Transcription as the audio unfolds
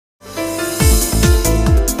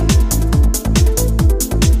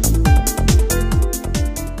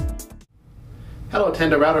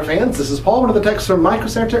Tenda router fans. This is Paul, one of the techs from Micro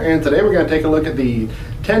Center, and today we're going to take a look at the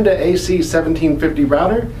Tenda AC1750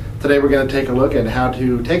 router. Today we're going to take a look at how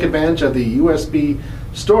to take advantage of the USB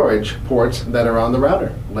storage ports that are on the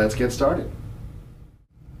router. Let's get started.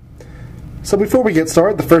 So before we get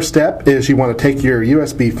started, the first step is you want to take your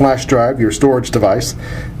USB flash drive, your storage device,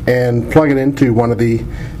 and plug it into one of the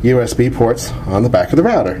USB ports on the back of the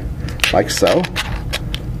router, like so.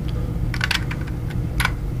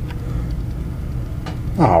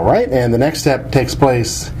 Alright, and the next step takes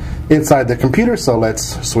place inside the computer, so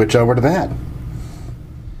let's switch over to that.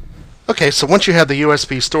 Okay, so once you have the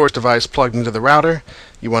USB storage device plugged into the router,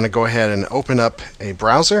 you want to go ahead and open up a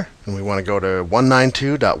browser, and we want to go to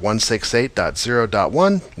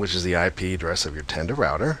 192.168.0.1, which is the IP address of your Tenda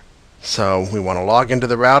router. So we want to log into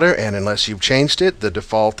the router, and unless you've changed it, the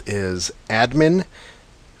default is admin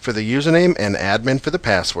for the username and admin for the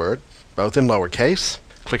password, both in lowercase.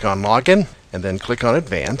 Click on Login, and then click on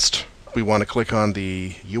Advanced. We want to click on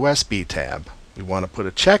the USB tab. We want to put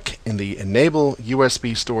a check in the Enable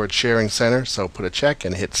USB Storage Sharing Center, so put a check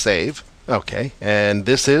and hit Save. Okay, and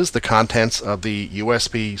this is the contents of the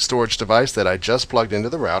USB storage device that I just plugged into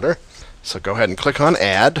the router. So go ahead and click on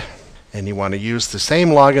Add, and you want to use the same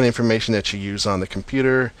login information that you use on the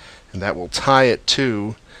computer, and that will tie it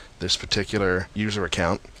to this particular user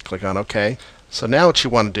account. Click on OK. So now what you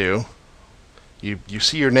want to do, you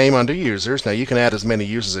see your name under users. Now you can add as many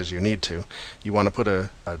users as you need to. You want to put a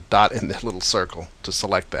dot in the little circle to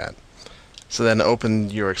select that. So then open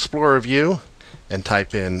your Explorer view and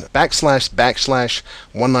type in /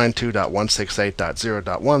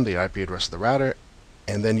 192.168.0.1, the IP address of the router,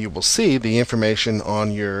 and then you will see the information on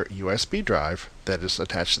your USB drive that is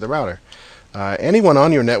attached to the router. Anyone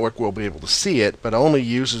on your network will be able to see it, but only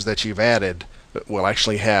users that you've added will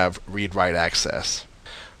actually have read-write access.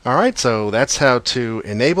 Alright, so that's how to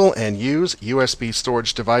enable and use USB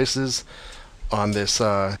storage devices on this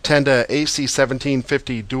Tenda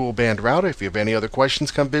AC1750 dual band router. If you have any other questions,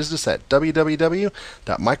 come visit us at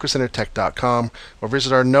www.microcentertech.com or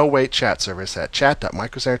visit our no-wait chat service at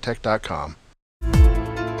chat.microcentertech.com.